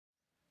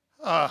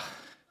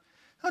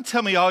Don't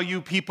tell me all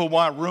you people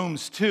want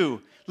rooms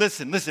too.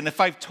 Listen,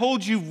 if I've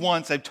told you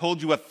once, I've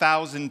told you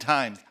 1,000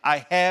 times.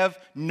 I have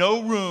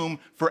no room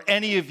for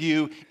any of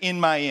you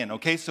in my inn,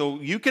 okay? So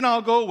you can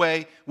all go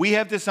away. We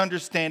have this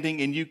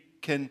understanding, and you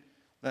can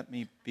let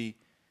me be.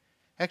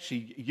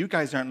 Actually, you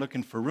guys aren't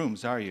looking for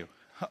rooms, are you?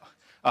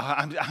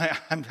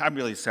 I'm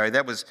really sorry.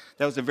 That was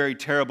a very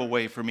terrible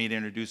way for me to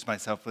introduce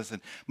myself.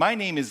 Listen, my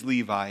name is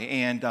Levi,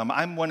 and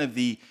I'm one of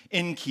the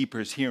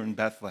innkeepers here in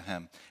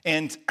Bethlehem.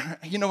 And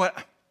you know what?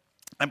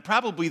 I'm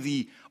probably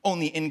the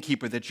only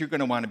innkeeper that you're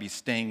going to want to be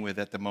staying with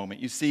at the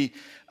moment. You see,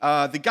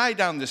 the guy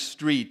down the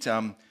street,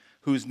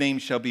 whose name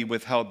shall be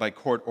withheld by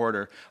court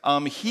order,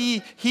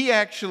 he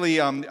actually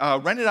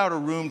rented out a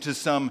room to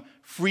some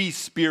free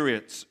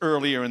spirits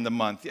earlier in the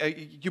month.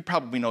 You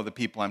probably know the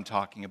people I'm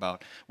talking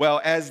about. Well,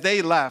 as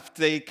they left,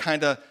 they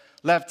kind of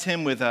left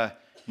him with a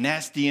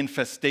nasty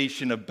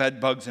infestation of bed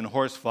bugs and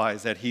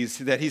horseflies that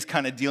he's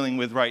kind of dealing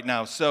with right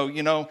now. So,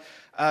 you know,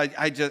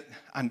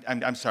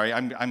 I'm sorry,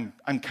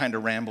 I'm kind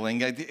of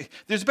rambling.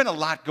 There's been a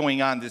lot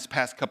going on this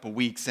past couple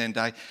weeks, and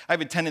I have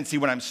a tendency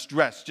when I'm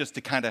stressed just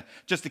to kind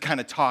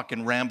of talk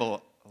and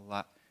ramble a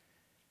lot.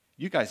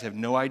 You guys have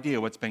no idea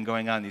what's been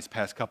going on these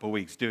past couple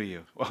weeks, do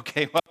you?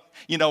 Okay, well,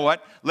 you know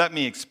what? Let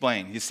me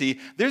explain. You see,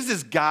 there's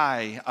this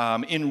guy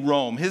in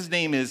Rome. His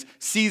name is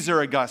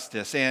Caesar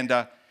Augustus,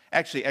 and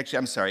Actually,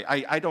 I'm sorry.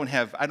 I don't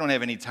have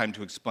any time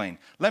to explain.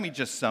 Let me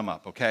just sum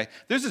up, okay?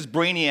 There's this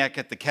brainiac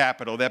at the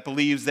Capitol that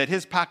believes that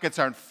his pockets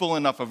aren't full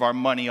enough of our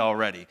money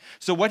already.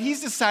 So what he's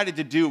decided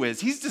to do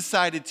is he's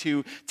decided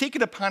to take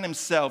it upon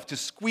himself to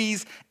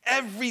squeeze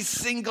every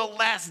single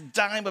last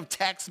dime of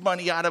tax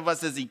money out of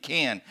us as he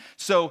can.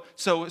 So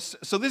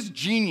this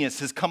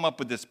genius has come up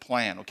with this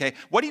plan, okay?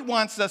 What he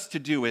wants us to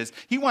do is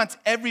he wants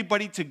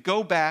everybody to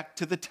go back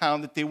to the town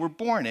that they were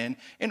born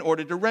in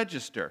order to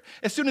register.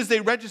 As soon as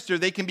they register,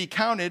 they can be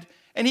counted,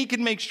 and he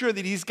can make sure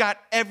that he's got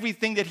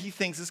everything that he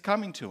thinks is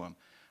coming to him.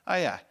 Oh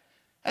yeah,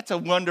 that's a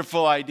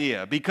wonderful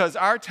idea, because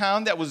our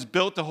town that was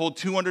built to hold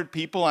 200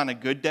 people on a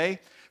good day,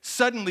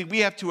 suddenly we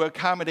have to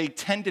accommodate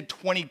 10 to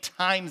 20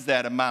 times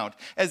that amount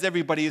as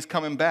everybody is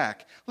coming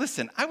back.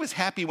 Listen, I was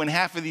happy when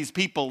half of these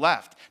people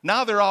left.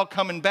 Now they're all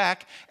coming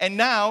back, and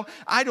now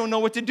I don't know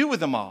what to do with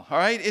them all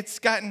right?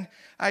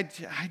 I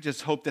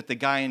just hope that the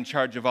guy in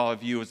charge of all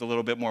of you is a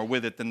little bit more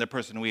with it than the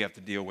person we have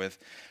to deal with.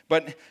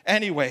 But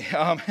anyway,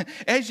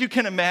 as you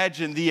can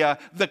imagine,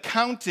 the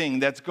counting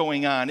that's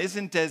going on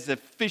isn't as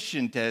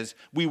efficient as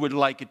we would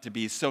like it to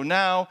be. So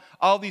now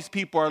all these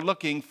people are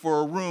looking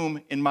for a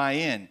room in my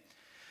inn.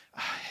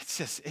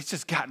 It's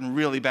just gotten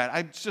really bad.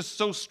 I'm just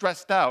so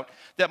stressed out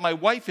that my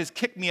wife has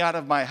kicked me out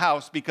of my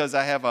house because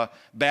I have a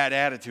bad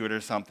attitude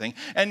or something.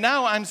 And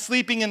now I'm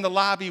sleeping in the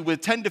lobby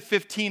with 10 to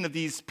 15 of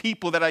these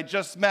people that I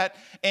just met.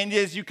 And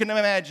as you can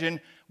imagine,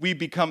 we've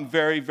become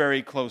very,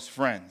 very close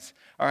friends.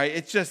 All right,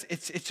 it's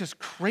just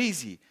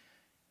crazy.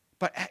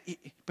 But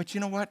you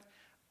know what?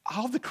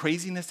 All the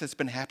craziness that's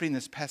been happening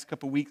this past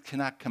couple of weeks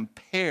cannot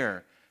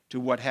compare to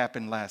what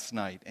happened last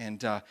night.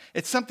 And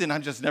it's something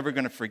I'm just never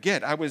going to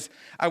forget. I was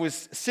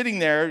sitting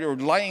there or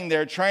lying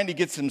there trying to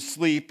get some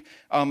sleep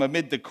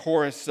amid the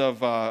chorus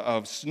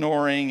of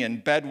snoring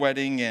and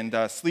bedwetting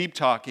and sleep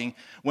talking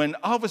when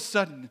all of a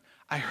sudden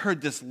I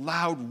heard this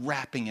loud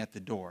rapping at the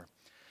door.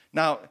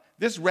 Now,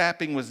 this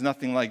rapping was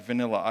nothing like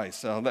Vanilla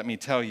Ice, let me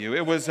tell you.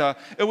 It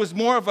was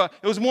more of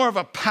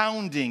a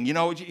pounding, you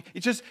know,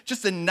 it's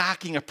just a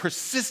knocking, a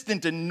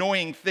persistent,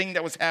 annoying thing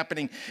that was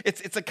happening.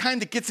 It's a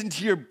kind that gets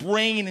into your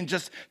brain and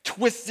just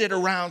twists it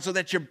around so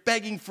that you're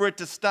begging for it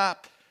to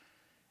stop.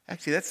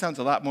 Actually, that sounds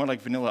a lot more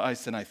like Vanilla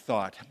Ice than I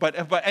thought. But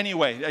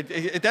anyway,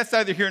 that's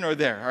neither here nor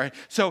there. All right.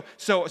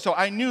 So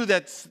I knew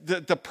that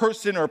the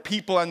person or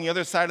people on the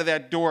other side of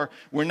that door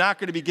were not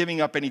going to be giving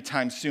up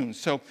anytime soon.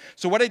 So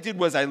what I did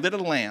was I lit a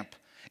lamp,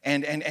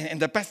 and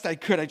the best I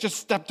could, I just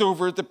stepped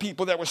over the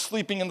people that were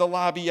sleeping in the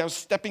lobby. I was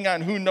stepping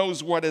on who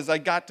knows what as I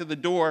got to the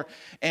door,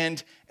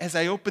 and as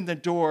I opened the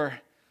door,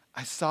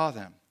 I saw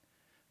them.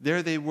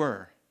 There they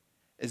were,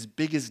 as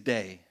big as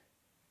day.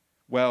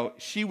 Well,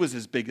 she was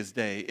as big as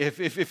day,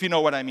 if you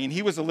know what I mean.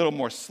 He was a little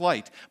more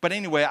slight. But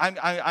anyway,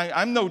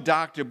 I'm no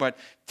doctor, but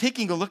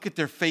taking a look at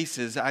their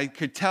faces, I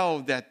could tell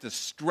that the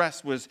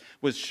stress was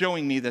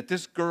showing me that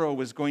this girl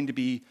was going to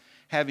be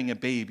having a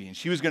baby, and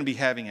she was going to be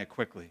having it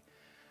quickly.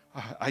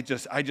 I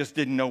just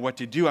didn't know what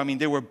to do. I mean,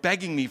 they were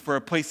begging me for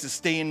a place to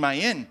stay in my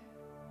inn.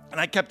 And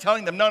I kept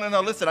telling them, no,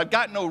 listen, I've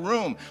got no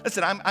room.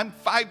 Listen, I'm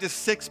 5 to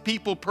 6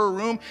 people per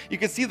room. You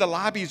can see the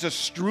lobby is just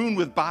strewn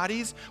with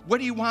bodies. What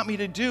do you want me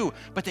to do?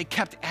 But they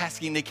kept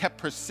asking, they kept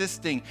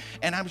persisting.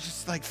 And I was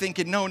just like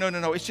thinking, no.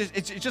 It's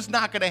just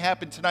not going to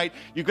happen tonight.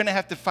 You're going to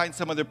have to find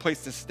some other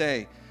place to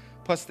stay.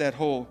 Plus that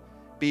whole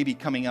baby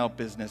coming out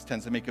business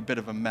tends to make a bit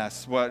of a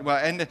mess.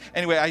 And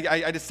anyway,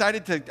 I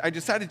decided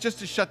just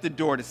to shut the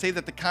door, to say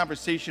that the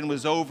conversation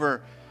was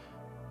over.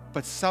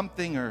 But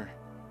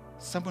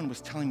someone was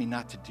telling me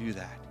not to do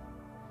that.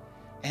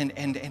 And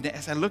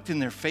as I looked in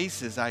their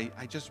faces, I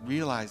just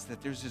realized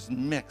that there's this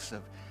mix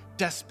of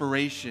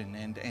desperation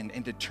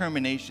and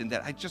determination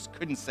that I just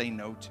couldn't say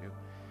no to.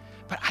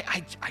 But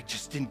I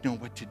just didn't know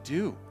what to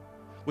do.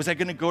 Was I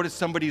going to go to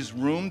somebody's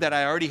room that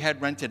I already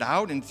had rented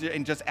out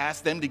and just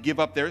ask them to give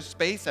up their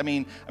space? I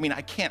mean,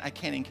 I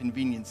can't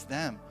inconvenience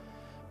them.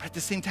 But at the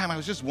same time, I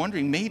was just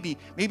wondering, maybe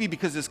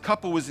because this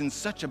couple was in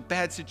such a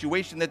bad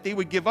situation that they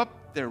would give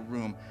up their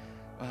room.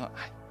 Well,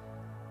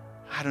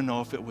 I don't know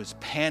if it was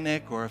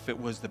panic or if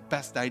it was the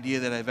best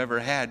idea that I've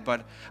ever had,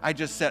 but I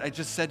just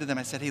said to them,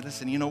 I said, hey,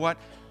 listen, you know what?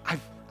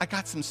 I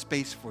got some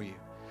space for you.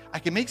 I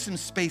can make some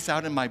space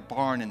out in my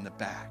barn in the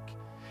back.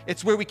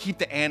 It's where we keep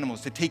the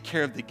animals to take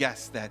care of the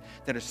guests that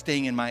are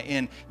staying in my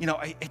inn. You know,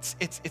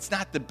 it's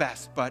not the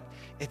best, but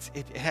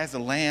it has a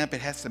lamp, it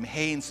has some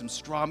hay and some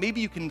straw.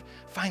 Maybe you can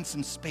find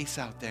some space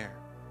out there.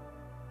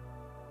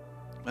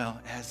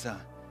 Well,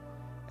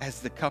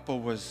 as the couple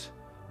was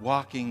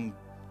walking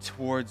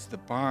towards the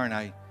barn,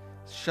 I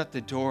shut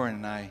the door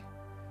and I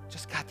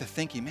just got to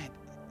thinking, man,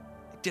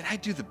 did I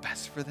do the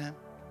best for them?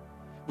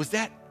 Was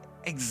that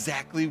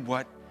exactly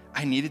what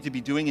I needed to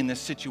be doing in this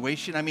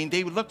situation? I mean,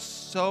 they looked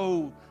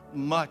so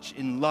much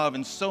in love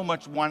and so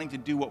much wanting to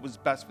do what was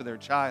best for their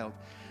child.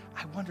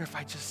 I wonder if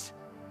I just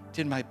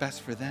did my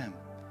best for them.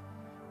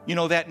 You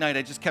know, that night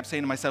I just kept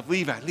saying to myself,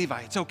 Levi,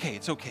 it's okay.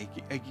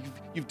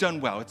 You've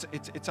done well.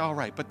 It's all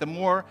right. But the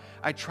more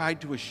I tried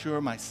to assure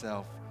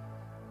myself,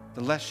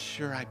 the less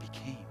sure I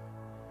became.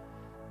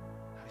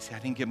 I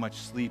didn't get much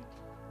sleep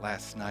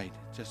last night,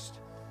 just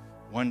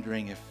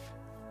wondering if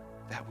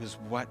that was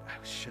what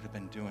I should have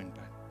been doing.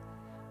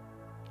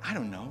 But I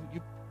don't know.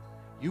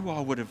 You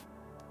all would have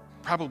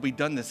probably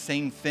done the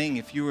same thing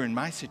if you were in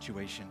my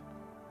situation,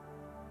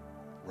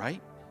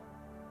 right?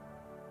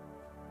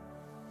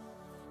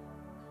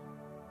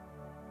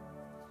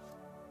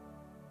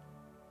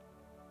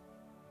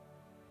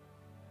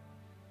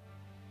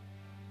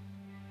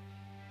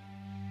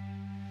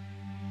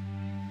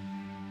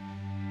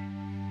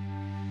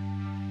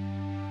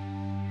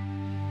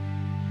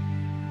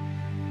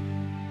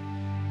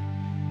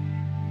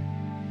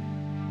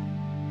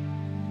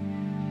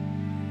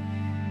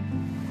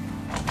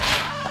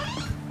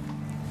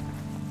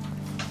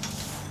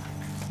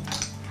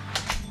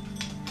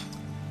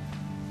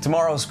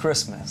 Tomorrow's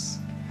Christmas.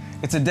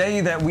 It's a day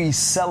that we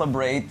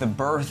celebrate the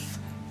birth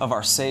of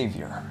our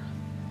Savior.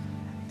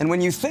 And when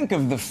you think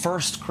of the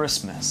first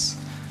Christmas,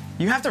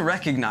 you have to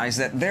recognize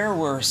that there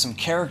were some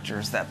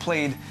characters that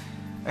played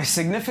a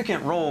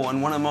significant role in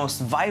one of the most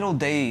vital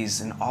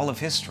days in all of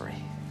history.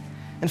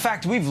 In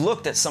fact, we've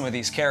looked at some of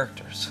these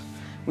characters.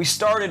 We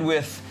started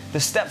with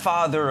the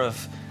stepfather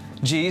of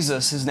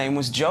Jesus. His name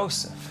was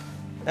Joseph.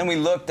 Then we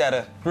looked at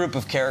a group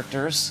of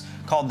characters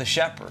called the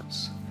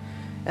shepherds.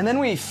 And then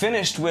we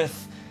finished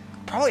with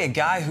probably a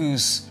guy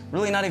who's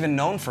really not even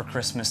known for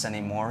Christmas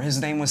anymore. His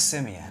name was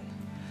Simeon.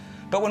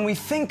 But when we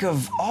think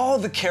of all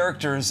the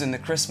characters in the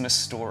Christmas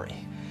story,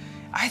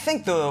 I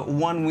think the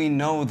one we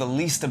know the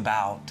least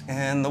about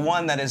and the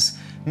one that is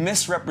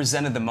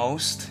misrepresented the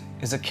most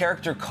is a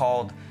character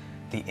called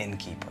the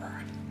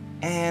innkeeper.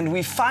 And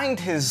we find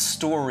his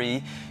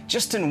story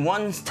just in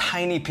one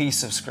tiny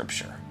piece of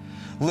scripture.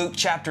 Luke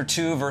chapter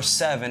 2, verse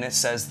 7, it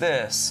says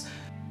this,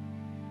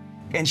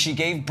 "And she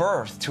gave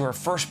birth to her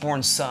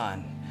firstborn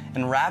son,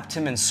 and wrapped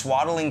him in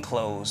swaddling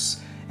clothes,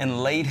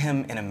 and laid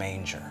him in a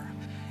manger."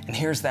 And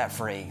here's that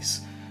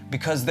phrase,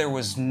 because there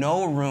was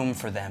no room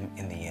for them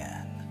in the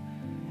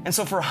inn. And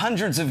so for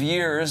hundreds of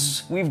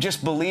years, we've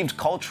just believed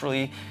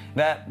culturally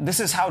that this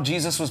is how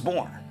Jesus was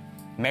born.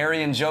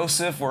 Mary and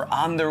Joseph were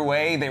on their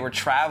way. They were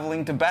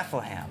traveling to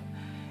Bethlehem.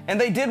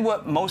 And they did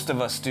what most of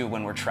us do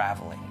when we're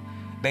traveling.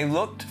 They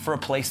looked for a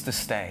place to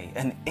stay,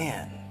 an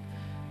inn,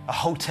 a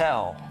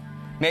hotel.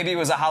 Maybe it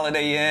was a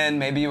Holiday Inn,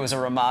 maybe it was a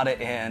Ramada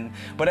Inn.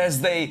 But as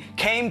they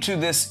came to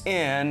this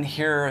inn,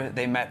 here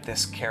they met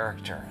this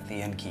character,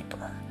 the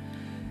innkeeper.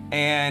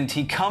 And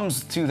he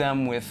comes to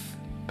them with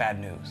bad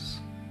news.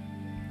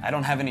 I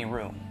don't have any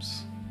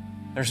rooms.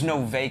 There's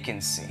no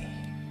vacancy.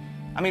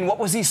 I mean, what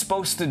was he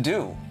supposed to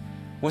do?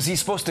 Was he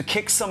supposed to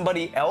kick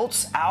somebody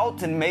else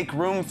out and make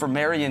room for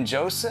Mary and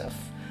Joseph?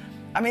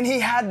 I mean,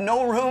 he had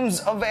no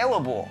rooms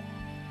available.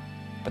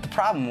 But the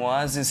problem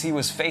is he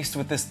was faced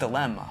with this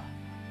dilemma.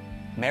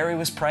 Mary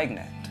was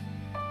pregnant.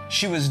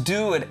 She was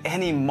due at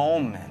any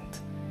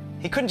moment.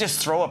 He couldn't just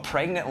throw a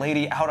pregnant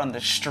lady out on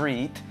the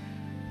street,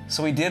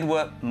 so he did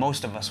what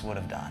most of us would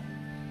have done.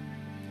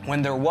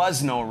 When there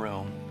was no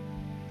room,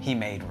 he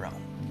made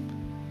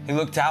room. He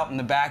looked out in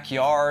the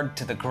backyard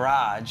to the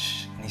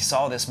garage, and he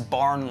saw this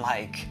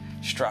barn-like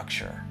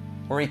structure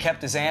where he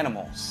kept his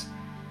animals.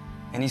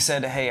 And he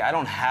said, "Hey, I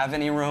don't have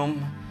any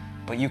room,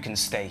 but you can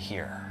stay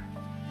here."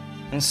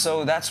 And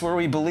so that's where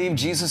we believe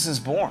Jesus is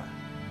born,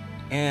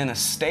 in a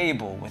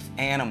stable with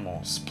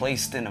animals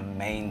placed in a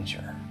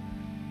manger.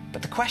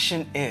 But the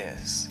question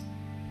is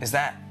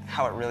that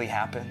how it really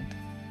happened?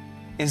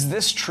 Is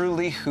this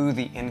truly who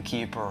the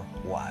innkeeper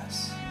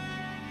was?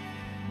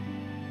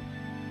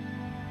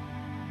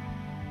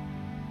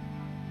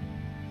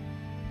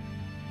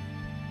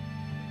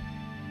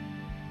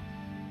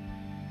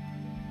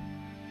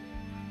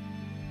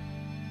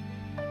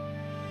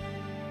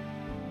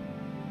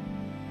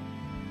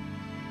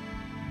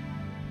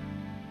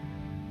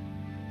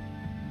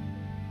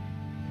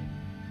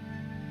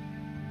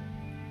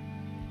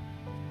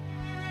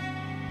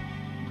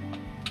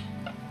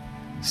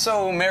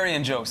 So Mary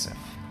and Joseph,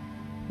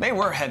 they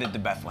were headed to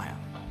Bethlehem.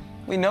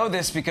 We know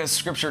this because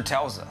Scripture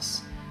tells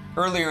us.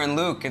 Earlier in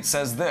Luke, it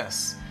says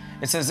this.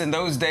 It says, "In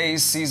those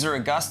days, Caesar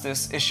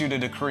Augustus issued a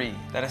decree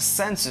that a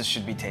census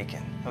should be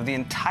taken of the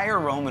entire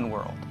Roman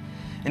world,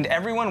 and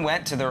everyone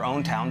went to their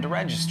own town to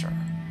register."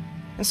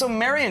 And so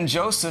Mary and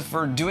Joseph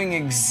are doing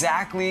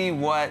exactly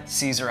what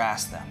Caesar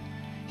asked them.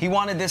 He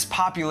wanted this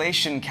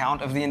population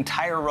count of the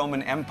entire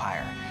Roman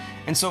Empire.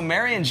 And so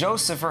Mary and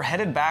Joseph are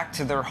headed back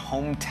to their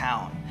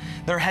hometown.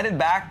 They're headed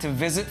back to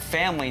visit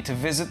family, to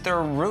visit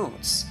their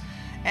roots.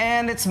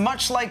 And it's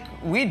much like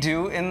we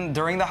do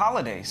during the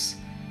holidays.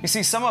 You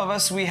see, some of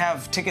us, we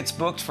have tickets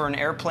booked for an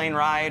airplane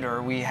ride,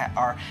 or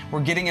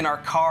we're getting in our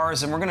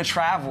cars and we're going to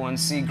travel and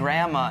see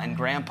grandma and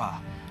grandpa,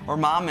 or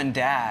mom and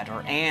dad,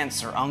 or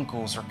aunts or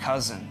uncles or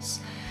cousins.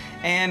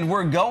 And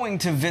we're going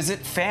to visit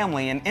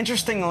family. And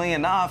interestingly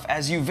enough,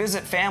 as you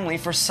visit family,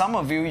 for some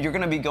of you, you're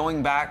going to be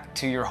going back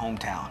to your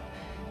hometown,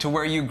 to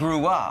where you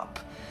grew up.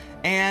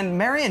 And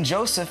Mary and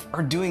Joseph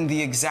are doing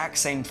the exact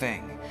same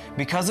thing.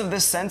 Because of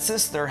this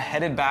census, they're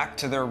headed back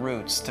to their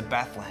roots, to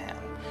Bethlehem.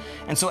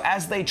 And so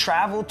as they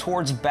travel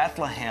towards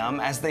Bethlehem,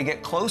 as they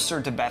get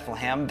closer to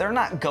Bethlehem, they're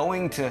not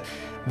going to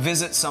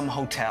visit some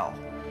hotel.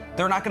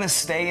 They're not going to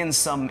stay in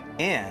some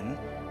inn.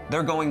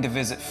 They're going to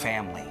visit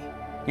family.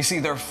 You see,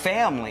 their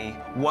family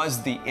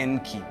was the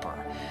innkeeper.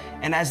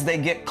 And as they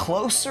get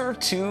closer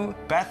to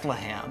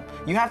Bethlehem,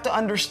 you have to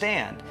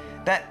understand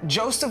that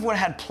Joseph would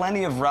have had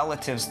plenty of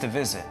relatives to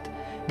visit,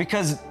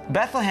 because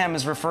Bethlehem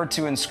is referred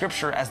to in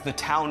Scripture as the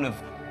town of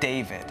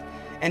David.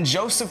 And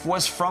Joseph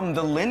was from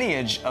the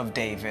lineage of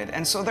David,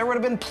 and so there would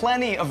have been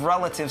plenty of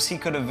relatives he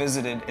could have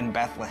visited in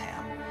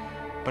Bethlehem.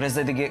 But as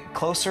they get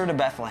closer to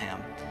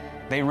Bethlehem,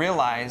 they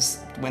realize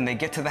when they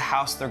get to the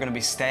house they're going to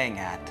be staying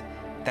at,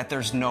 that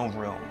there's no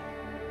room.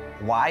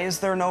 Why is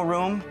there no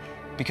room?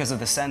 Because of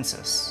the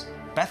census.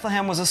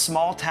 Bethlehem was a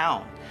small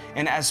town,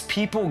 and as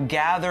people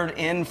gathered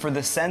in for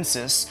the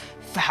census,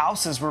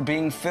 houses were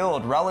being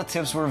filled,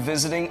 relatives were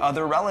visiting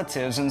other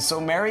relatives, and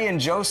so Mary and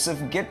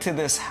Joseph get to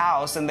this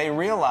house and they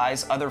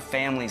realize other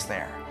families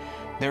there.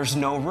 There's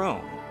no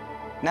room.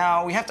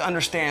 Now, we have to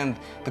understand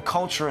the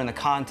culture and the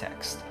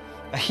context.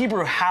 A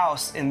Hebrew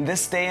house in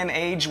this day and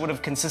age would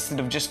have consisted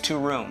of just 2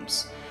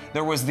 rooms.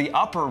 There was the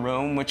upper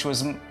room, which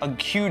was a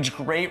huge,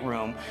 great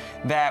room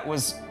that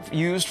was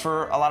used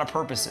for a lot of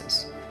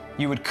purposes.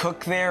 You would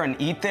cook there and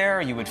eat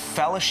there, you would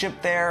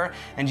fellowship there,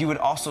 and you would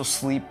also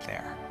sleep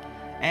there.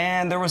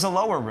 And there was a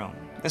lower room.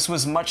 This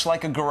was much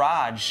like a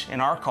garage in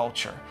our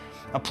culture,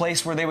 a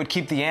place where they would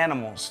keep the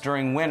animals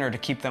during winter to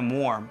keep them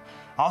warm.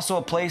 Also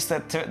a place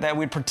that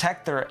would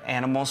protect their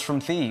animals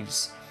from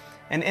thieves.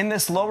 And in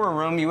this lower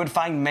room, you would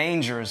find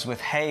mangers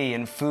with hay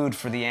and food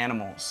for the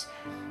animals.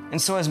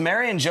 And so as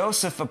Mary and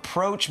Joseph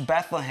approach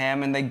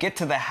Bethlehem and they get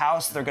to the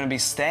house they're going to be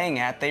staying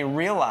at, they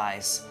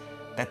realize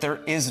that there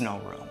is no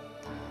room.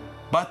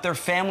 But their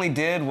family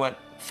did what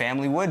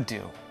family would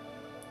do.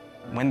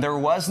 When there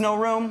was no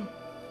room,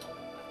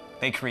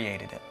 they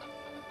created it.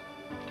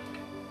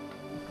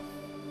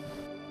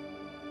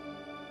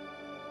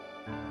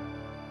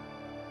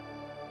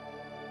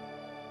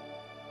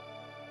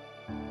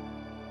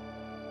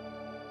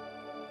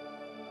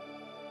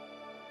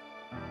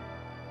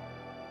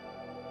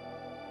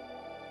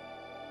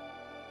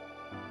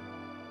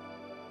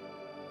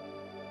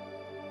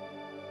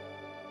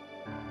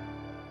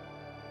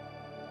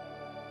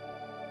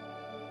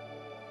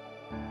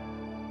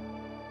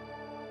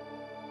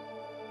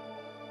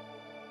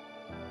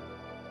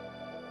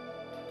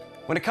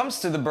 When it comes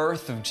to the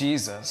birth of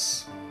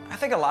Jesus, I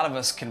think a lot of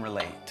us can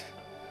relate.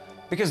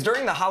 Because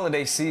during the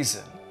holiday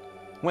season,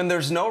 when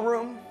there's no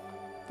room,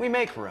 we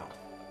make room.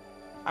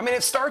 I mean,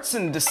 it starts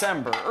in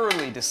December,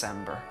 early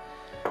December,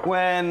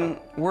 when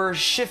we're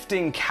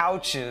shifting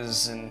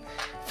couches and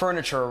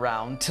furniture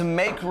around to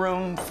make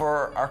room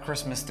for our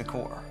Christmas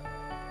decor.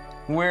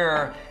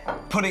 We're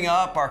putting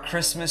up our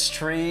Christmas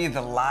tree,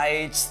 the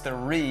lights, the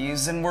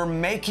wreaths, and we're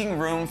making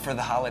room for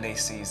the holiday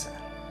season.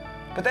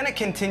 But then it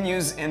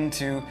continues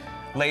into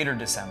later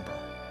December,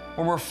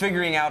 where we're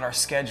figuring out our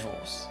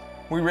schedules.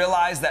 We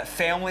realize that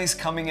family's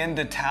coming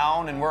into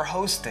town and we're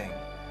hosting,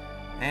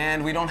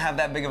 and we don't have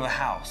that big of a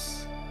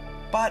house.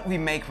 But we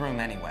make room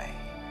anyway.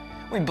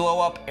 We blow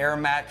up air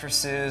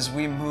mattresses,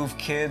 we move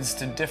kids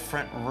to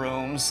different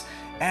rooms,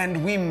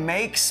 and we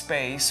make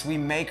space, we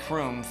make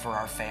room for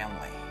our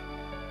family.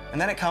 And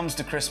then it comes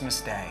to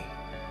Christmas Day,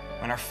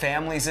 when our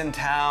family's in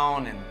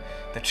town and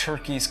the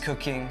turkey's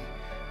cooking,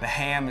 the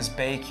ham is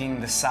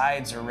baking, the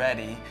sides are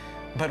ready,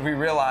 but we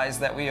realize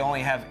that we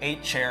only have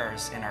 8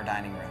 chairs in our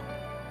dining room.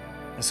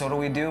 And so what do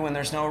we do when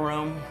there's no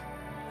room?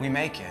 We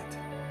make it.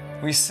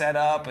 We set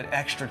up an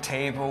extra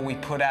table, we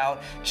put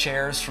out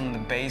chairs from the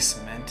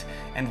basement,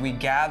 and we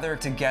gather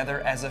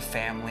together as a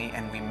family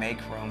and we make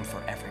room for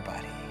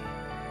everybody.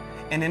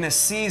 And in a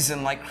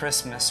season like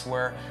Christmas,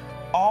 where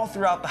all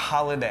throughout the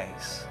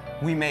holidays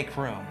we make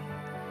room,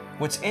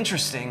 what's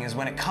interesting is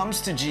when it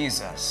comes to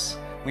Jesus,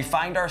 we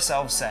find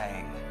ourselves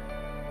saying,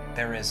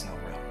 there is no room.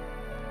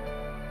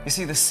 You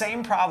see, the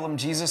same problem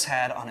Jesus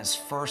had on his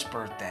first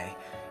birthday,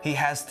 he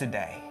has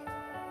today.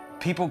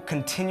 People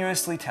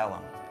continuously tell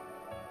him,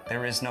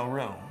 there is no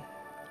room.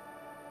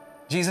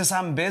 Jesus,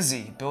 I'm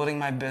busy building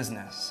my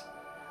business.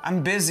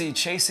 I'm busy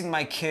chasing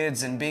my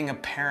kids and being a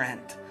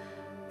parent.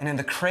 And in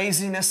the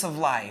craziness of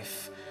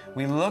life,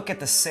 we look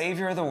at the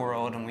Savior of the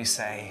world and we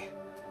say,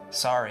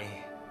 sorry,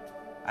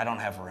 I don't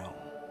have room.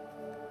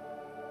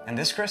 And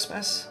this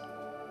Christmas,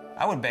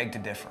 I would beg to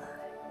differ.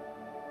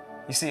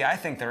 You see, I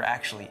think there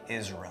actually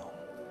is room.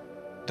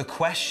 The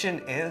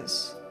question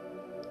is,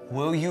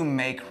 will you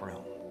make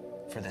room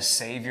for the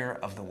Savior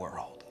of the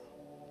world?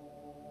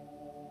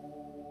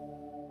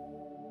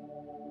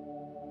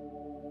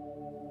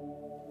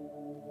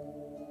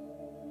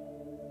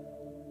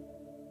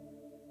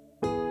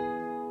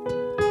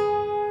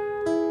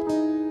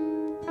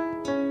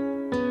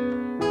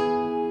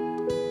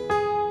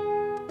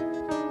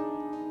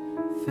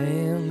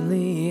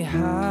 Family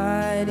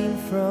hiding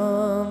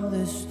from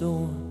the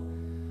storm,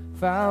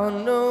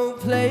 found no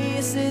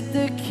place at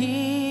the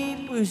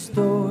keeper's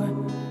door.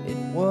 It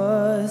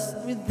was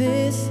with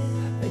this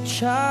a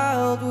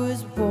child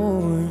was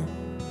born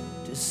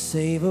to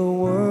save a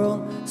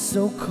world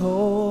so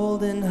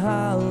cold and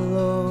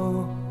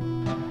hollow.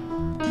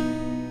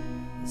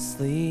 The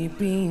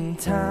sleeping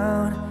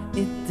town,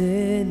 it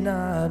did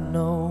not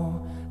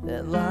know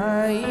that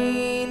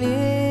lying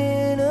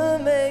in a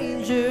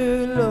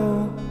manger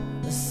low,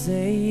 a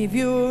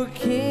Savior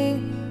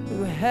King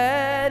who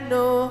had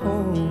no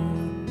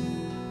home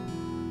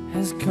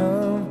has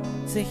come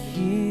to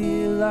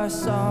heal our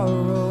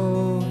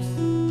sorrows.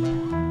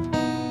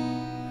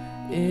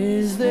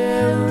 Is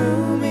there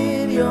room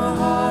in your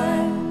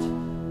heart?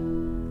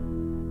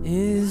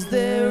 Is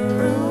there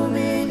room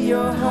in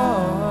your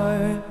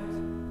heart?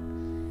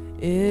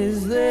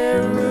 Is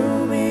there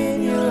room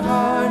in your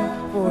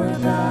heart for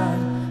God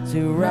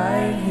to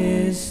write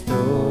His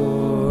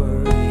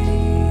story?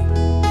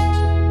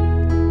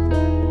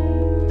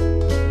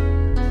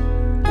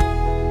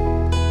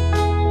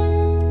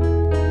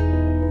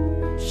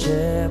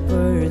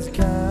 Shepherds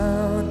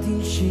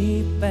counting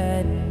sheep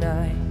at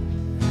night,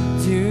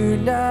 do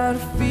not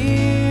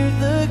fear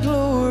the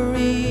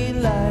glory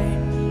light.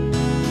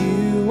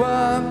 You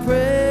are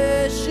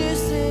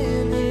precious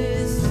in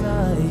His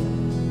sight.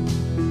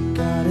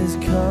 God has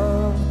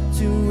come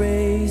to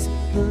raise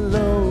the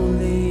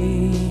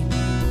lowly.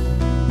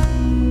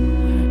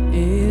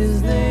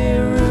 Is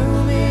there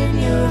room in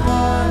your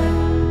heart?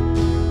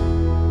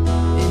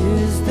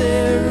 Is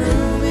there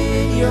room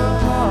in your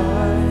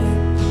heart?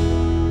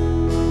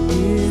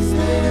 Is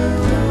there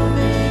room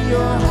in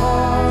your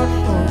heart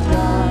for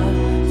God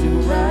to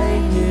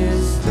write His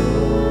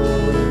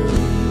story?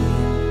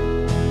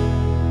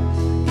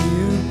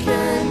 You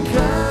can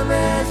come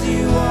as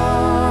you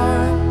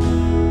are,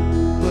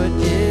 but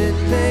it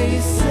may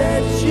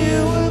set you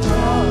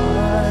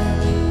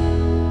apart.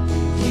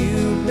 You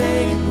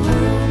make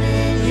room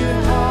in your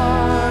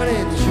heart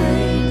and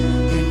train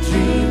your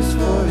dreams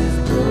for His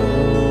glory.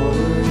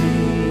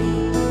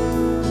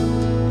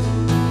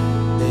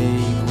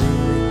 Make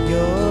room in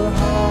your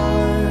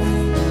heart.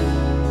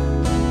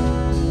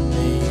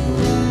 Make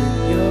room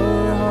in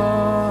your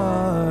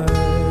heart.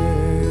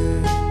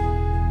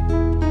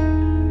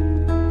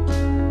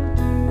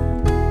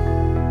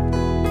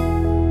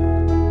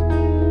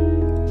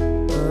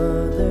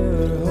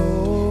 Mother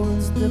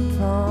holds the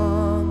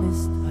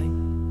promise tight.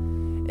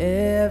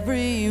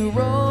 Every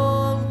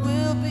wrong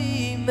will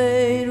be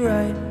made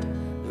right.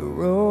 The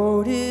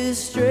road is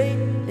straight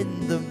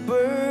and the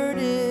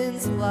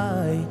burden's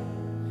light.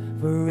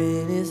 For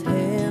in His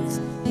hands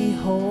He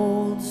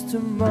holds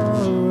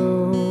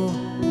tomorrow.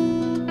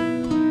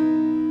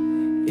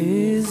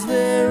 Is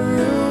there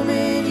room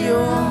in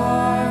your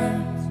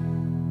heart?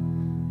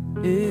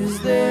 Is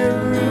there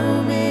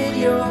room in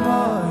your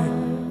heart?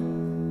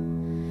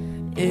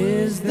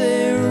 Is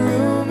there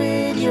room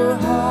in your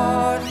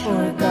heart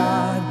for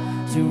God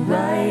to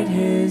write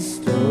His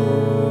story?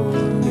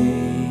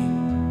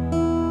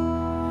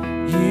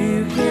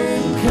 You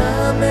can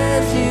come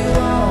as you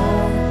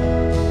are,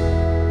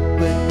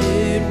 but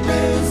it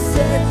will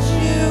set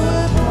you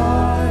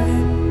apart.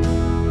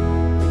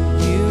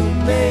 You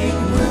make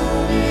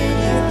room in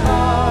your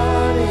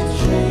heart and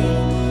train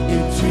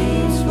your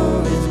dreams for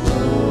His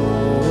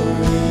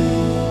glory.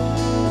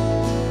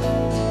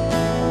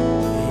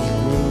 Make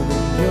room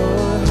in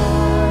your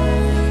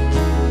heart.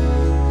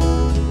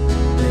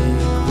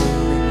 Make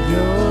room in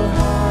your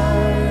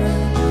heart.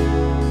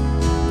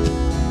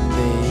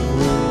 Make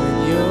room in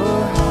your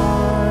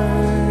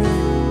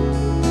heart.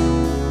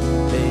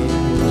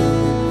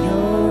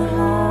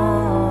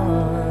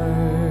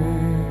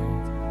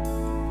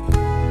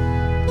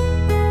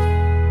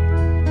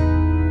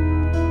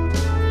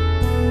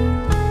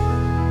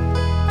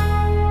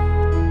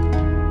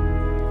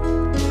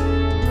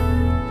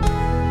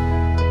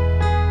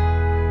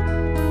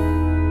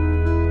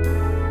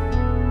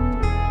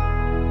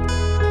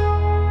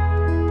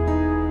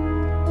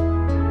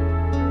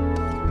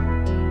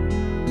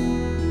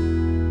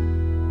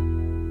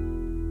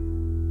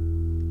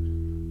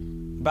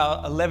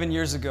 About 11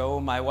 years ago,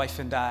 my wife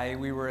and I,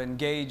 we were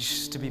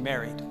engaged to be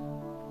married.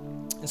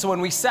 And so when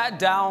we sat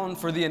down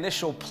for the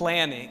initial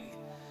planning,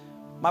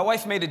 my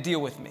wife made a deal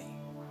with me.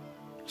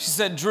 She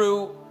said,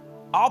 Drew,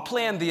 I'll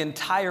plan the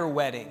entire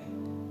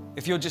wedding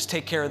if you'll just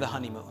take care of the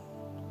honeymoon.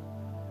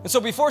 And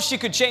so before she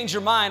could change her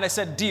mind, I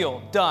said,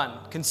 deal,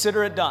 done,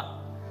 consider it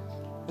done.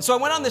 And so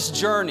I went on this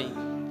journey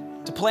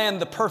to plan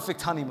the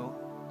perfect honeymoon.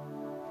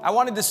 I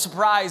wanted to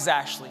surprise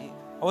Ashley.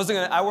 I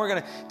wasn't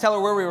gonna tell her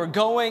where we were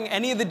going,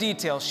 any of the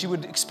details. She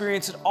would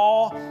experience it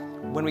all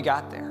when we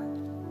got there.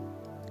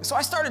 So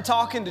I started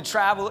talking to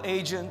travel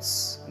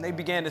agents, and they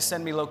began to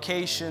send me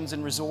locations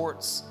and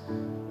resorts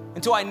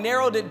until I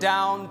narrowed it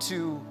down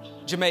to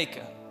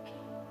Jamaica.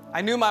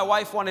 I knew my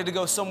wife wanted to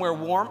go somewhere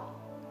warm.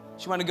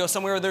 She wanted to go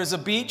somewhere where there's a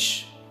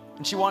beach,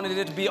 and she wanted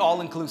it to be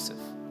all-inclusive.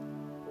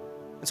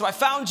 And so I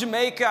found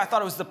Jamaica. I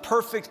thought it was the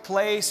perfect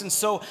place. And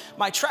so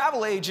my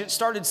travel agent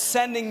started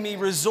sending me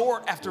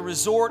resort after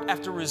resort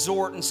after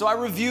resort. And so I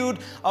reviewed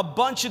a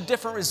bunch of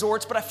different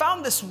resorts, but I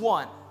found this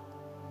one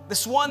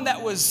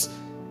that was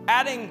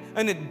adding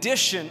an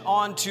addition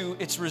onto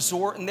its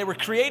resort. And they were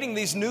creating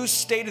these new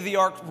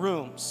state-of-the-art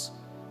rooms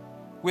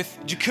with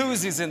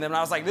jacuzzis in them. And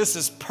I was like, this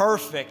is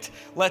perfect.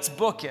 Let's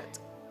book it.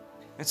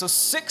 And so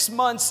 6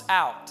 months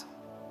out,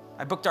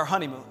 I booked our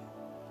honeymoon.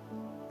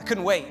 I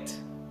couldn't wait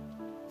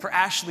for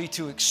Ashley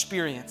to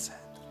experience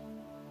it.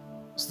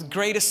 It was the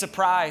greatest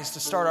surprise to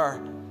start our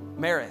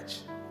marriage.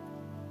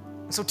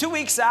 And so 2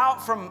 weeks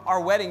out from our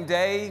wedding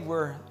day,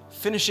 we're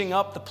finishing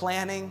up the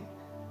planning,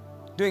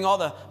 doing all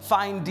the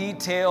fine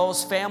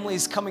details,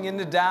 families coming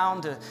into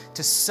town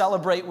to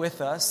celebrate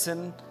with us,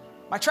 and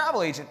my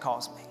travel agent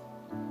calls me.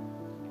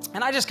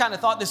 And I just kind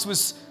of thought this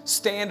was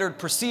standard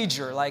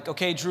procedure, like,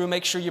 okay, Drew,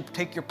 make sure you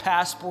take your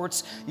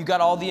passports, you got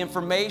all the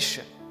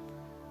information.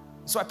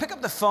 So I pick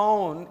up the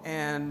phone,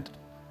 and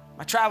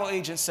my travel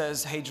agent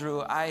says, hey,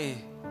 Drew,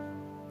 I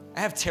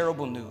have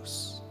terrible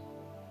news.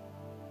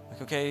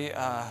 Like, okay,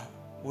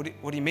 what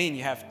do you mean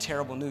you have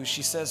terrible news?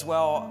 She says,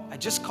 well, I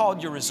just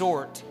called your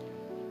resort,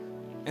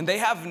 and they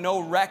have no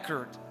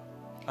record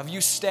of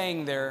you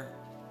staying there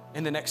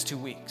in the next 2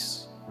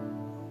 weeks.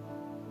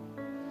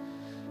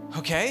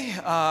 Okay,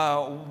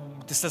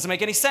 this doesn't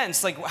make any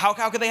sense. Like, how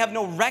could they have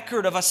no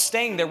record of us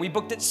staying there? We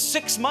booked it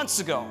 6 months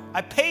ago.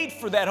 I paid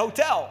for that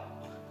hotel.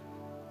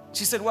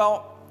 She said,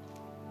 well,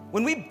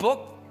 when we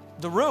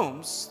booked the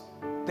rooms,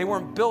 they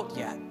weren't built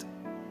yet.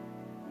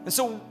 And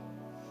so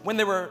when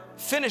they were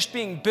finished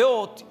being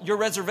built, your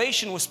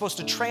reservation was supposed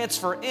to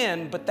transfer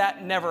in, but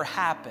that never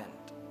happened.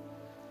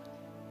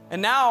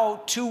 And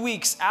now, 2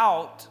 weeks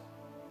out,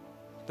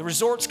 the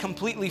resort's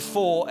completely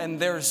full and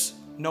there's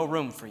no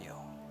room for you.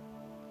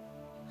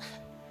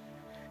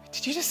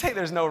 Did you just say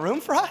there's no room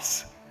for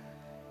us?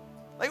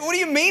 Like, what do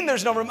you mean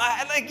there's no room?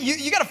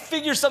 You got to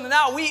figure something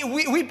out.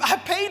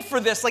 I paid for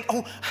this. Like,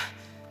 oh.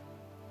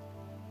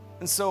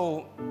 And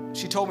so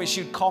she told me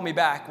she would call me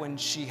back when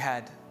she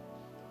had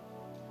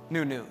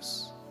new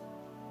news.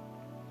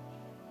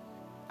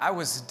 I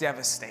was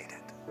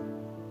devastated.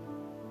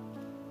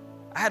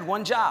 I had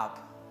one job: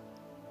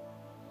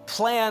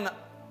 plan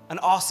an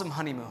awesome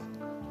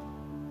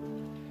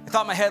honeymoon. I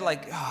thought in my head,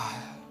 like,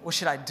 oh, what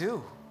should I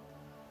do?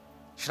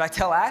 Should I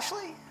tell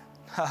Ashley?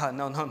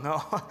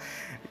 No.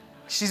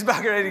 She's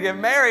about ready to get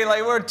married.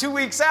 Like, we're 2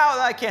 weeks out.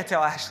 I can't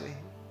tell Ashley.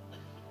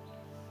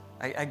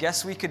 I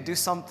guess we could do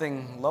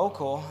something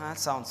local. That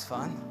sounds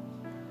fun.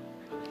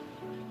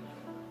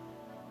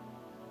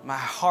 My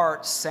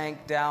heart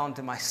sank down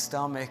to my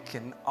stomach,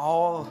 and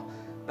all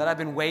that I've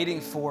been waiting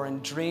for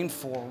and dreamed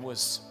for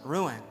was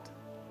ruined.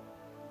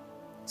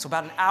 So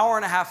about an hour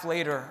and a half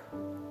later,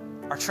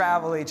 our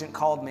travel agent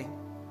called me.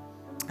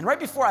 And right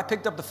before I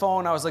picked up the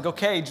phone, I was like,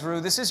 okay,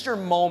 Drew, this is your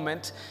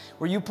moment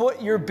where you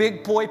put your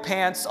big boy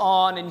pants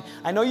on, and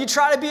I know you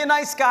try to be a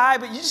nice guy,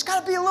 but you just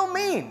got to be a little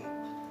mean.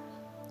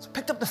 So I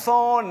picked up the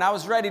phone, and I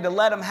was ready to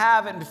let him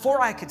have it. And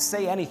before I could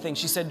say anything,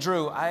 she said,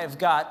 Drew, I have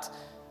got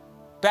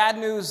bad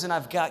news and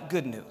I've got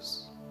good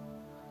news.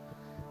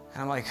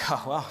 And I'm like,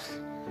 oh, well,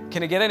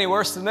 can it get any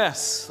worse than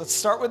this? Let's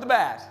start with the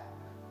bad.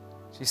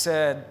 She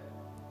said,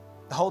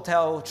 the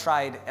hotel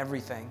tried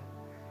everything,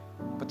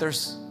 but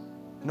there's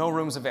no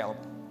rooms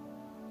available.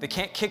 They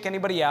can't kick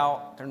anybody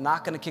out. They're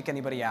not going to kick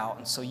anybody out,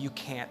 and so you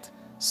can't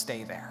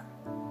stay there.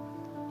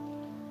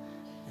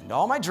 And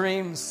all my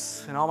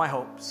dreams and all my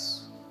hopes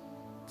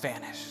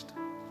vanished.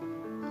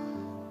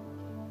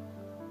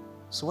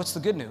 So what's the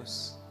good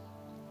news?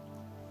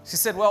 She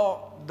said,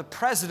 well, the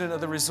president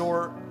of the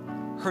resort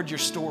heard your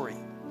story,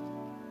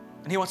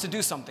 and he wants to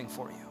do something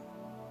for you.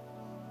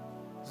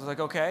 I was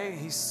like, okay.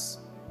 He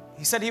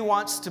said he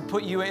wants to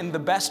put you in the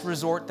best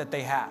resort that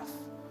they have.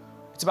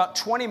 It's about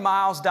 20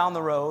 miles down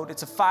the road.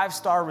 It's a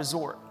 5-star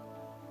resort.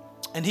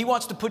 And he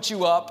wants to put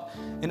you up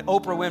in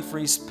Oprah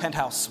Winfrey's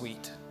penthouse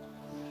suite.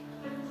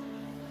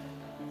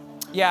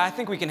 Yeah, I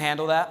think we can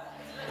handle that.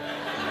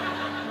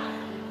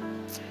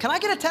 Can I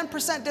get a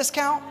 10%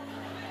 discount?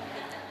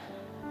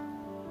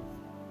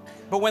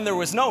 But when there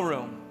was no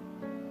room,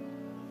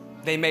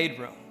 they made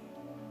room.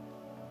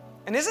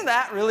 And isn't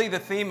that really the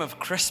theme of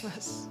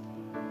Christmas?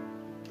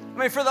 I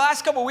mean, for the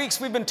last couple of weeks,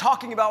 we've been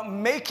talking about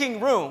making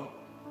room.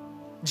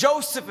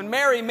 Joseph and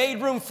Mary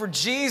made room for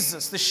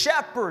Jesus. The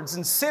shepherds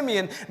and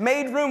Simeon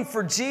made room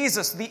for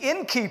Jesus. The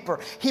innkeeper,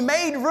 he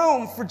made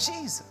room for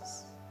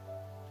Jesus.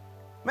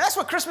 I mean, that's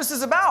what Christmas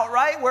is about,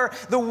 right? Where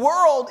the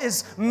world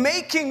is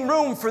making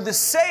room for the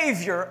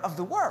Savior of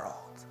the world.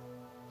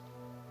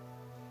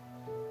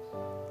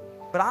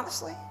 But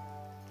honestly,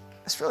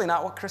 that's really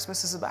not what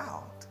Christmas is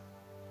about.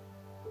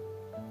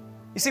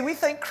 You see, we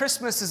think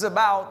Christmas is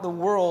about the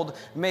world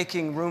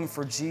making room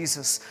for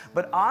Jesus,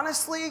 but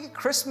honestly,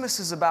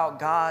 Christmas is about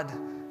God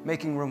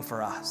making room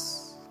for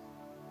us.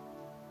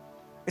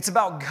 It's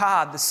about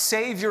God, the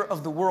Savior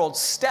of the world,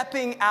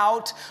 stepping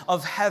out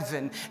of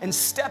heaven and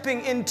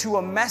stepping into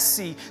a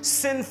messy,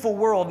 sinful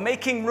world,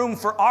 making room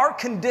for our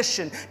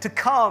condition to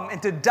come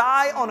and to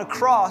die on a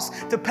cross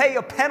to pay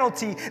a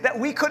penalty that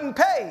we couldn't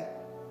pay.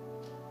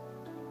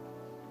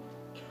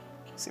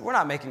 See, we're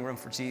not making room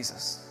for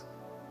Jesus.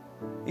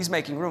 He's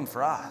making room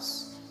for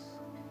us.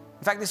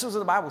 In fact, this is what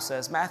the Bible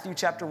says. Matthew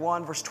chapter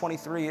 1, verse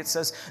 23, it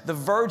says, "The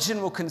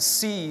virgin will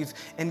conceive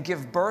and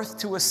give birth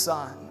to a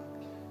son,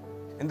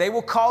 and they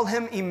will call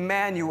him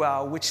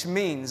Emmanuel," which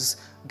means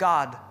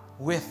God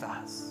with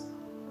us.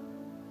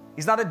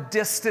 He's not a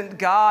distant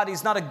God.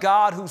 He's not a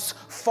God who's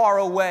far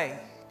away.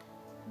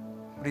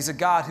 But he's a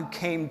God who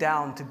came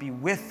down to be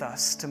with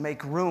us, to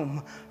make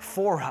room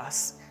for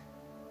us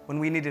when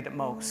we needed it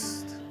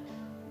most.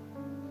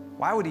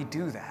 Why would he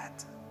do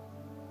that?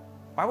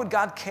 Why would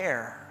God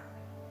care?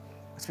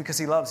 It's because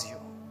he loves you.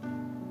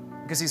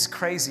 Because he's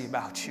crazy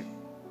about you.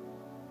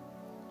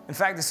 In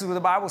fact, this is what the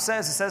Bible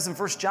says. It says in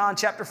 1 John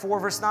chapter 4,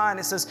 verse 9,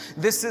 it says,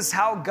 "This is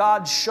how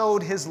God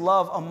showed his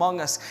love among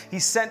us. He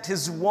sent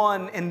his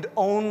one and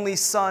only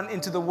Son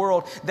into the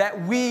world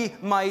that we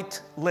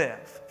might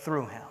live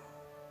through him."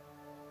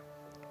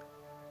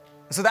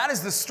 So that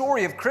is the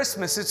story of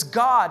Christmas. It's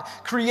God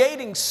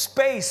creating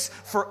space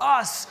for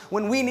us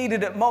when we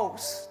needed it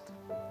most,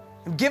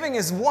 and giving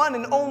his one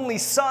and only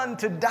Son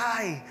to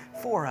die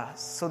for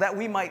us so that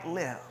we might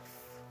live.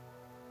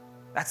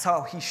 That's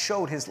how he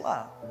showed his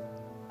love.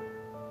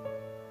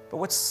 But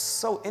what's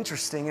so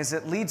interesting is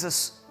it leads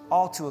us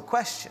all to a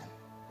question.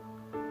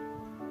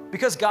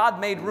 Because God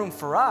made room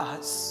for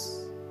us,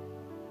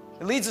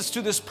 it leads us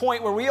to this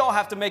point where we all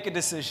have to make a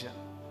decision.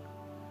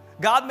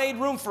 God made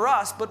room for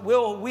us, but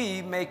will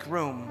we make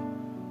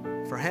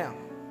room for him?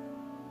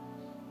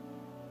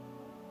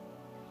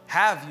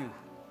 Have you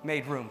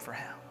made room for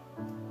him?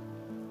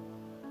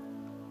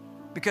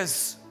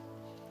 Because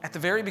at the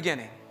very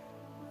beginning,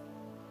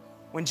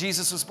 when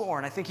Jesus was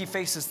born, I think he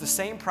faces the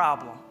same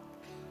problem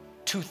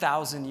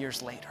 2,000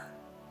 years later,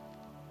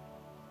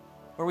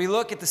 where we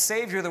look at the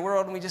Savior of the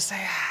world and we just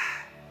say,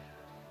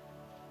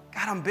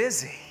 God, I'm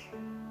busy.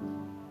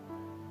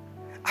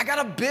 I got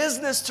a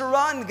business to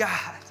run,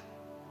 God.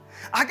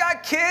 I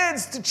got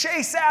kids to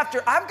chase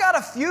after. I've got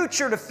a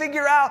future to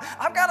figure out.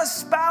 I've got a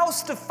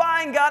spouse to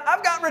find, God.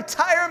 I've got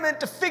retirement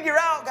to figure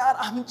out, God.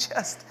 I'm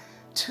just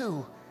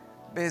too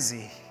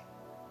busy.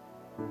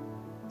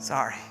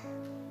 Sorry.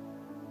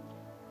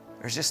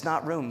 There's just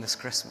not room this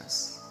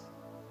Christmas.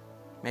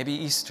 Maybe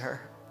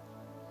Easter.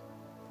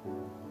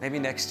 Maybe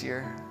next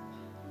year.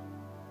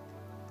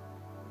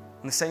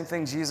 And the same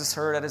thing Jesus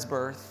heard at his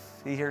birth,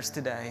 he hears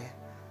today.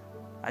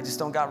 I just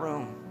don't got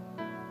room.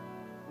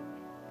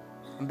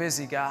 I'm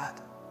busy, God.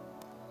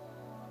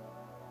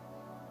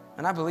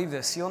 And I believe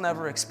this. You'll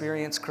never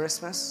experience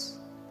Christmas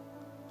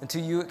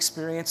until you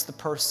experience the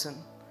person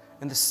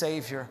and the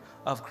Savior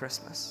of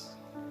Christmas.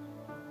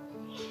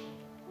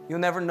 You'll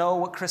never know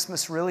what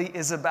Christmas really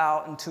is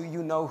about until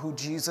you know who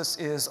Jesus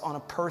is on a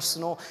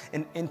personal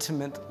and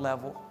intimate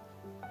level.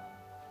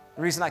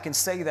 The reason I can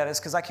say that is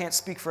because I can't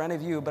speak for any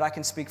of you, but I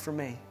can speak for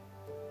me.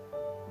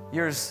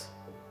 Years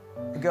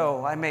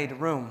ago, I made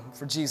room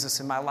for Jesus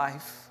in my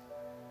life.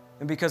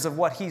 And because of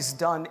what he's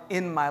done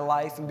in my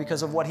life and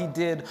because of what he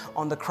did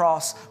on the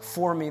cross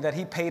for me, that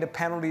he paid a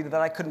penalty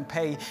that I couldn't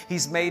pay,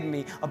 he's made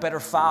me a better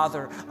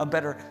father, a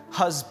better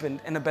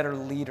husband, and a better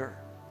leader.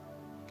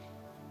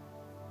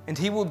 And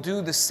he will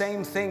do the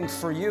same thing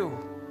for you.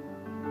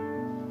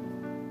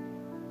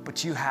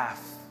 But you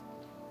have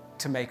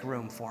to make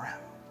room for him.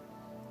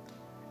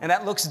 And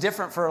that looks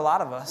different for a lot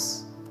of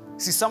us.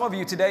 See, some of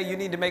you today, you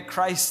need to make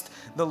Christ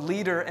the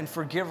leader and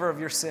forgiver of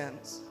your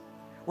sins.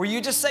 Where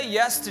you just say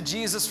yes to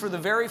Jesus for the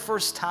very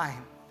first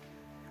time.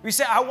 You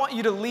say, I want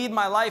you to lead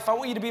my life. I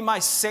want you to be my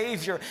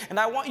Savior. And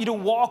I want you to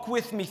walk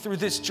with me through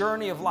this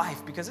journey of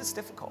life because it's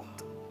difficult.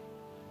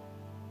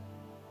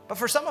 But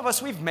for some of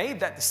us, we've made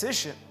that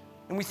decision.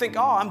 And we think,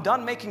 oh, I'm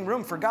done making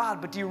room for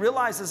God. But do you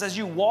realize this, as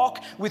you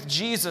walk with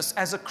Jesus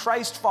as a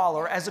Christ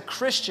follower, as a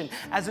Christian,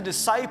 as a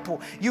disciple,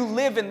 you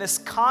live in this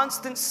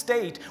constant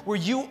state where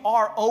you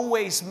are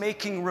always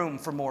making room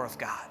for more of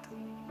God.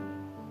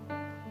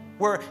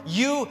 Where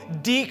you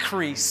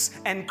decrease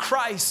and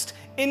Christ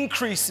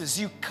increases.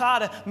 You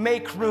gotta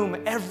make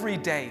room every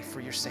day for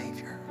your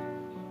Savior,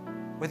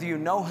 whether you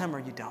know him or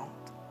you don't.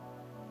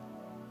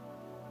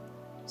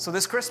 So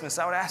this Christmas,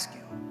 I would ask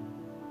you,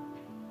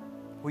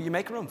 will you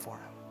make room for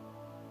him?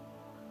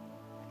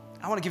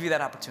 I want to give you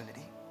that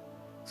opportunity.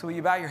 So will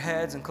you bow your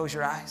heads and close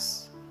your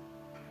eyes?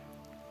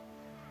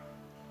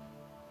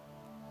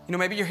 You know,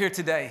 maybe you're here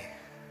today,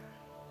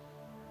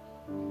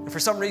 and for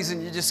some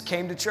reason you just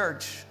came to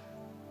church.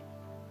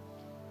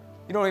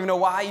 You don't even know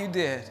why you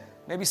did.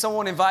 Maybe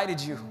someone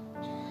invited you.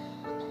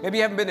 Maybe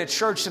you haven't been to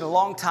church in a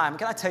long time.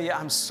 Can I tell you,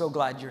 I'm so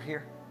glad you're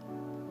here.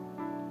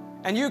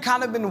 And you've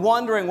kind of been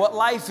wondering what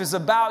life is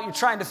about. You're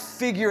trying to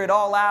figure it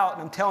all out.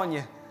 And I'm telling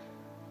you,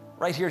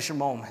 right here's your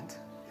moment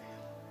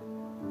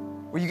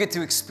where you get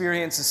to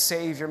experience a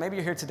Savior. Maybe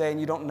you're here today and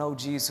you don't know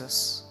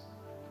Jesus.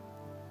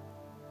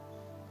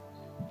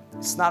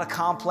 It's not a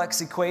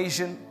complex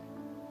equation.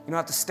 You don't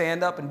have to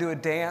stand up and do a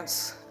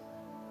dance.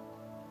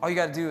 All you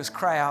got to do is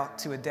cry out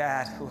to a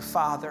dad, to a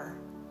father,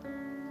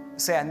 and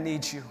say, I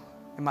need you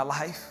in my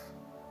life.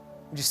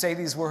 Would you say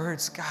these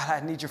words? God,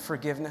 I need your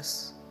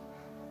forgiveness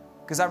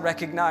because I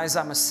recognize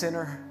I'm a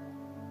sinner.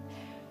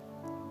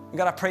 And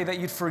God, I pray that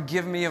you'd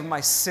forgive me of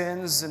my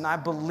sins, and I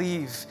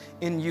believe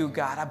in you,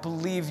 God. I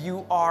believe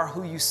you are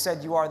who you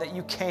said you are, that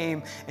you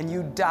came and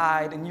you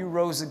died and you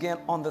rose again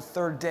on the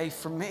third day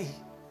for me.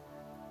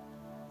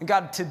 And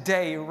God,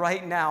 today,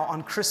 right now,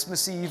 on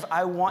Christmas Eve,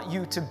 I want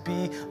you to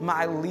be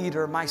my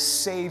leader, my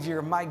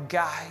Savior, my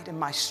guide, and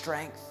my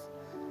strength.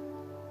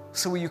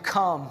 So will you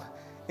come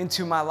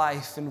into my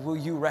life and will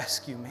you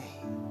rescue me?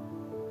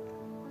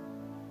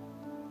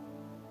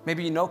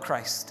 Maybe you know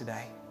Christ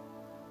today.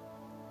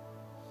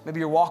 Maybe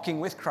you're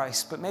walking with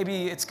Christ, but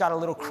maybe it's got a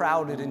little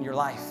crowded in your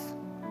life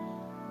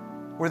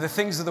where the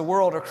things of the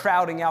world are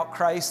crowding out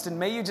Christ. And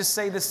may you just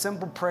say this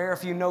simple prayer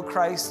if you know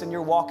Christ and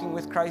you're walking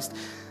with Christ.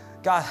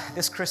 God,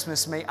 this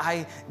Christmas, may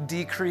I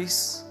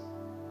decrease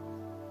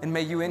and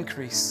may you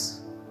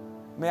increase.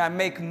 May I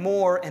make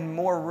more and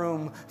more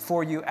room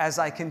for you as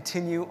I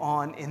continue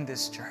on in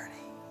this journey.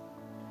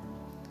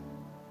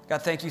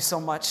 God, thank you so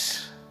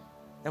much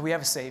that we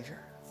have a Savior.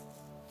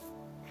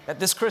 That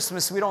this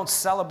Christmas, we don't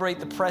celebrate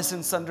the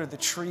presents under the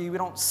tree. We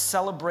don't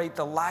celebrate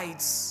the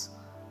lights.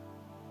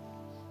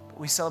 But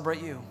we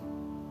celebrate you.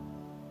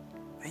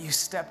 That you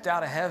stepped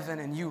out of heaven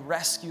and you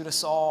rescued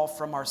us all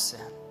from our sin.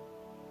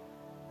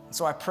 And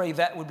so I pray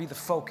that would be the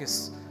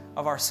focus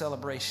of our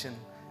celebration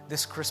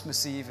this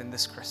Christmas Eve and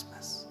this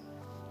Christmas.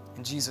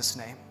 In Jesus'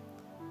 name,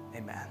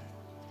 amen.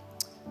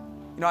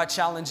 You know, I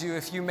challenge you,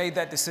 if you made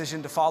that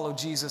decision to follow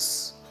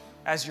Jesus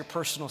as your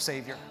personal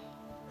Savior,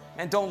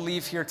 and don't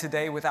leave here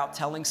today without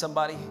telling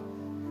somebody.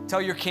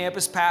 Tell your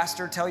campus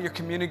pastor, tell your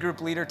community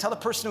group leader, tell the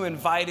person who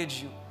invited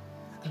you.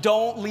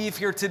 Don't leave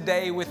here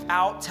today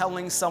without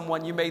telling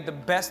someone you made the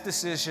best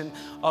decision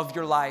of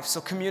your life. So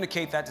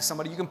communicate that to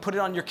somebody. You can put it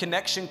on your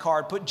connection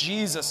card, put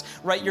Jesus,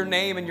 write your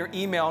name and your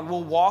email, and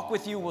we'll walk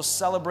with you, we'll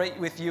celebrate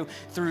with you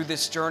through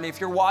this journey. If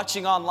you're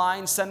watching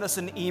online, send us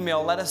an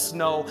email, let us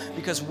know,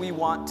 because we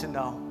want to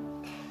know.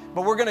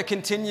 But we're going to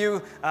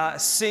continue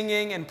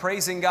singing and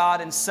praising God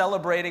and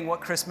celebrating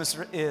what Christmas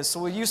is. So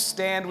will you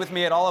stand with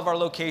me at all of our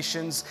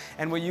locations,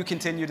 and will you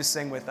continue to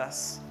sing with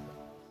us?